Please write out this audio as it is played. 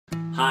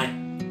Hi,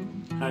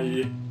 how are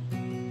you?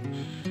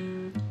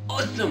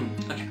 Awesome!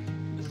 Okay,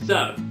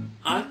 so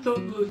I thought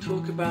we'll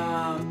talk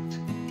about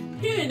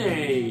hearing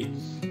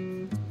aids.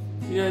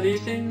 You know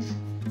these things?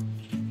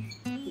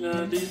 You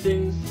know these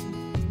things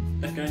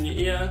that go in your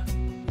ear?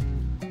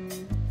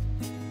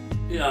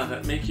 Yeah,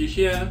 that make you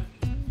hear.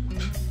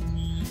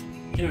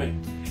 Anyway,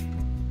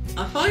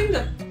 I find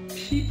that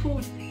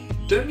people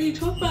don't really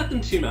talk about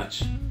them too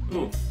much.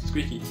 Oh,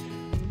 squeaky.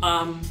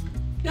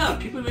 Yeah,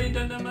 people really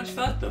don't know much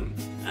about them.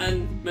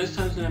 And most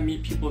times when I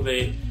meet people,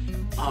 they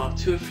are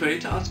too afraid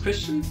to ask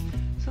questions.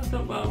 So I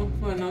thought, well,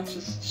 why not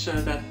just show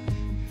that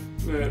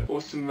we're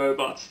awesome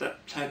robots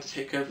that plan to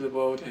take over the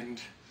world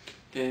and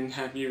then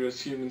have you as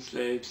human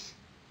slaves.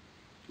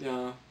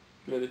 Yeah,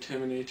 we're the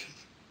Terminators.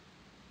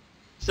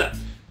 So,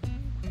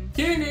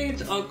 hearing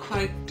aids are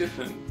quite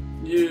different.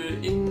 You're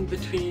in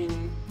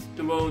between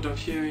the world of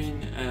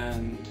hearing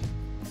and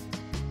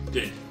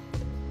deaf.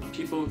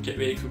 People get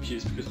really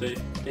confused because they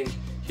think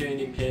hearing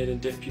impaired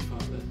and deaf people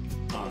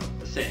are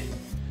the same.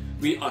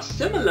 We are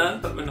similar,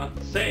 but we're not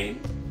the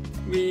same.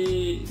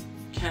 We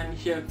can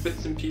hear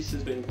bits and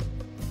pieces when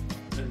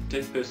a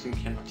deaf person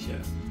cannot hear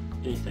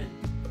anything.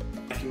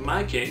 Like in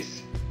my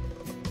case,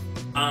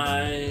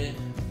 I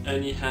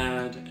only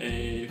had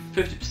a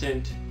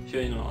 50%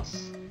 hearing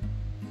loss.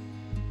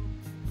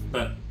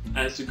 But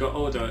as you go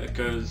older, it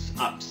goes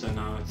up, so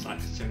now it's like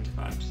a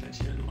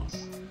 75% hearing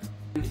loss.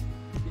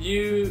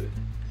 You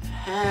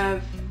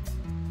have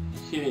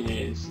hearing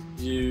aids,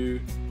 you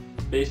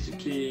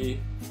basically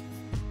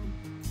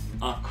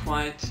are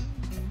quite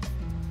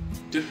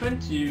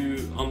different.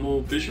 You are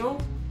more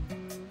visual.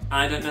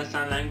 I don't know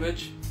sign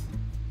language.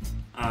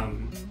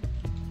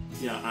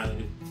 Yeah,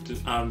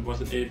 I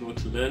wasn't able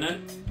to learn it,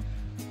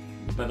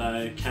 but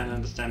I can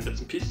understand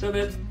bits and pieces of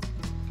it.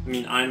 I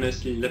mean, I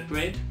mostly lip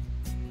read.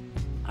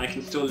 I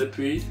can still lip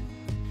read.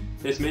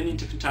 There's many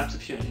different types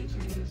of hearing aids. I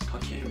mean, there's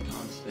cochlear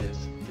implants, there's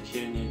the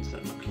hearing aids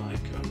that look like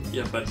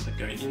earbuds that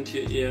go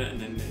into your ear, and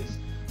then there's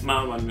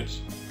my one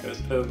which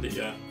goes over the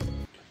ear.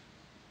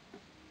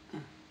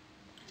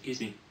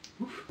 Excuse me.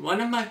 One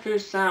of my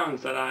first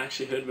sounds that I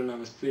actually heard when I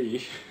was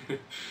 3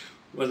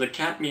 was a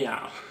cat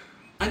meow.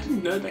 I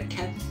didn't know that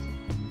cats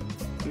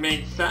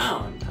made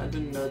sound. I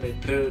didn't know they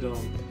purred or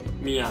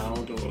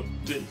meowed or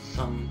did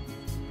some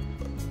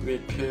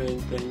weird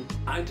purring thing.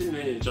 I didn't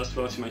really adjust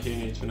well to my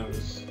hearing aids when I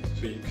was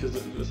 3 because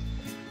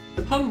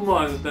the problem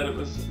was that it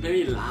was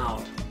very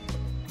loud.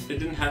 It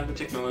didn't have the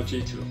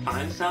technology to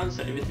refine sound,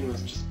 so everything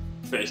was just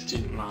burst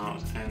in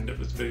loud and it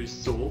was very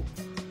sore.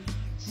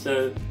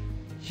 So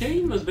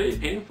hearing was very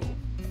painful,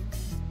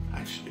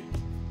 actually.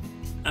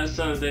 And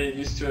so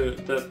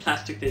the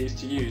plastic they used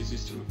to use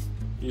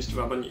used to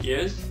rub on your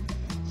ears,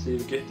 so you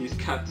would get these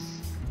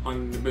cuts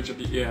on the bridge of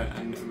your ear,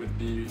 and it would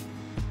be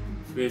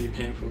really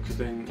painful because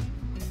then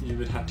you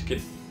would have to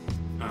get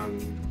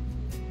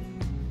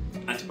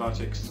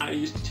antibiotics. I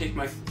used to take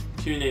my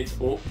hearing aids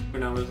off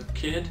when I was a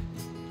kid,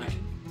 like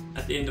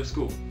at the end of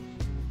school.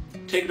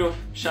 Take it off,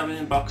 shove it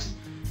in a box,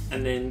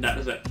 and then that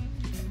was it.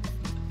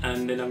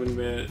 And then I wouldn't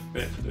wear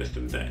it for the rest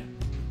of the day.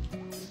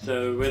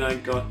 So when I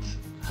got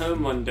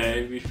home one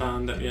day, we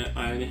found that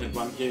I only had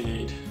one hearing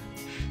aid.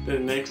 The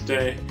next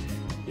day,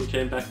 we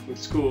came back from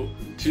school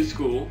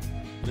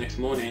the next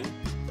morning.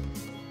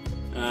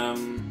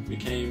 We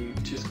came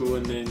to school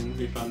and then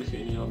we found the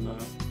hearing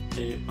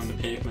aid on the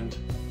pavement.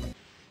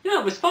 Yeah,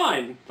 it was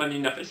fine. Funny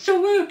enough, it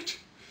still worked.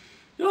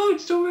 No,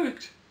 it still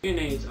worked. Hearing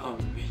aids are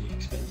really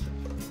expensive.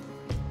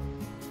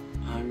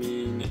 I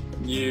mean,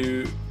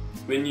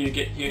 when you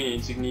get hearing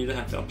aids, you can either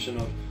have the option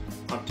of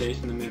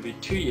updating them every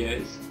 2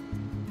 years,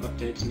 or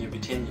updating every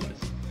 10 years.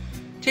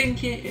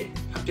 Technically,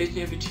 updating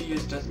every 2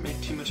 years doesn't make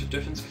too much of a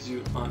difference because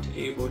you aren't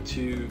able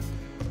to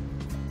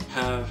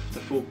have the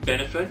full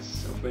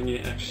benefits of when you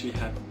actually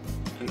have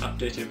an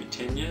update every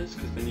 10 years,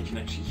 because then you can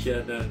actually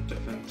hear the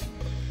different.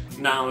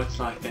 Now it's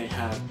like they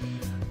have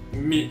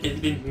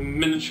everything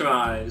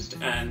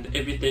miniaturized and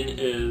everything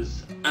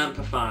is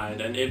amplified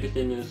and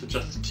everything is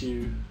adjusted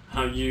to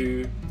how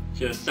you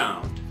hear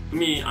sound. For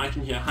me, I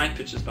can hear high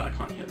pitches, but I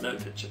can't hear low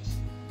pitches.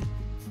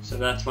 So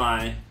that's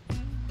why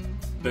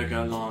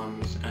burglar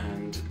alarms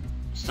and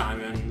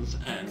sirens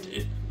and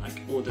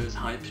like all those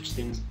high pitched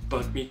things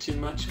bug me too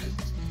much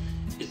because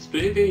it's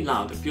very, very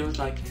loud. It feels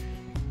like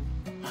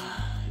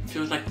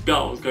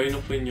bells going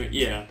off in your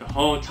ear the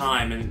whole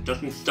time and it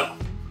doesn't stop.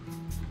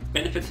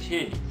 Benefits of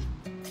hearing aids: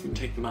 you can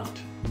take them out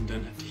and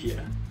don't have to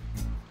hear.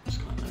 It's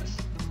quite nice.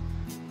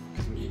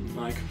 I mean,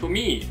 like for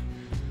me,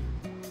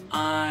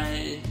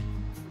 I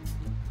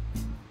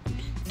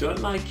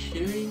don't like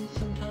hearing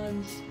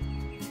sometimes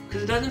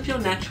because it doesn't feel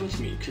natural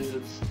to me,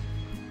 because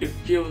it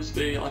feels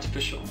very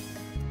artificial,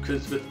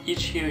 because with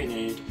each hearing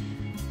aid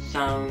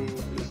sound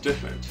is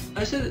different.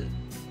 Also,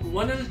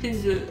 one of the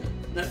things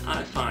that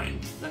I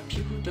find that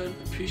people don't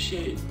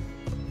appreciate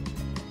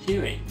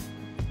hearing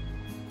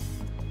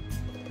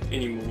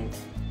anymore.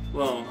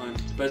 Well, I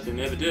suppose they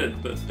never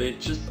did, but they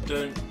just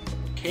don't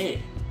care.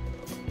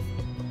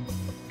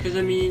 Because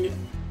I mean,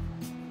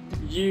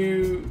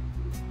 you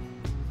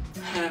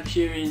have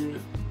hearing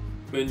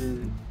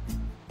when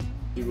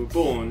you were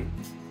born,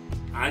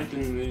 I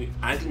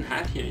didn't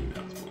have hearing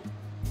before.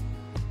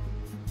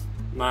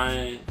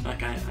 I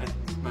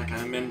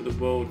remember the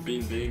world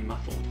being very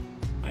muffled,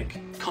 like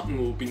cotton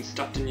wool being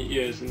stuffed in your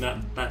ears, and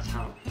that's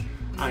how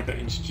I got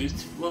introduced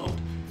to the world.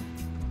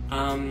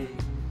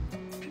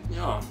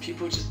 Yeah,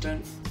 people just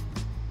don't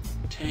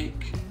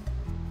take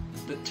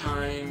the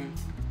time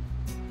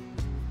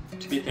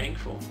to be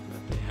thankful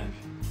that they have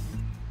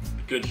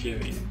good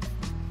hearing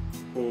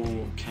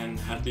or can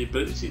have the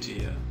ability to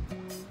hear.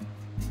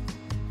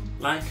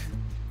 Like,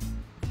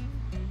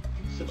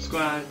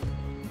 subscribe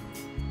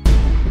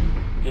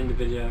in the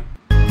video,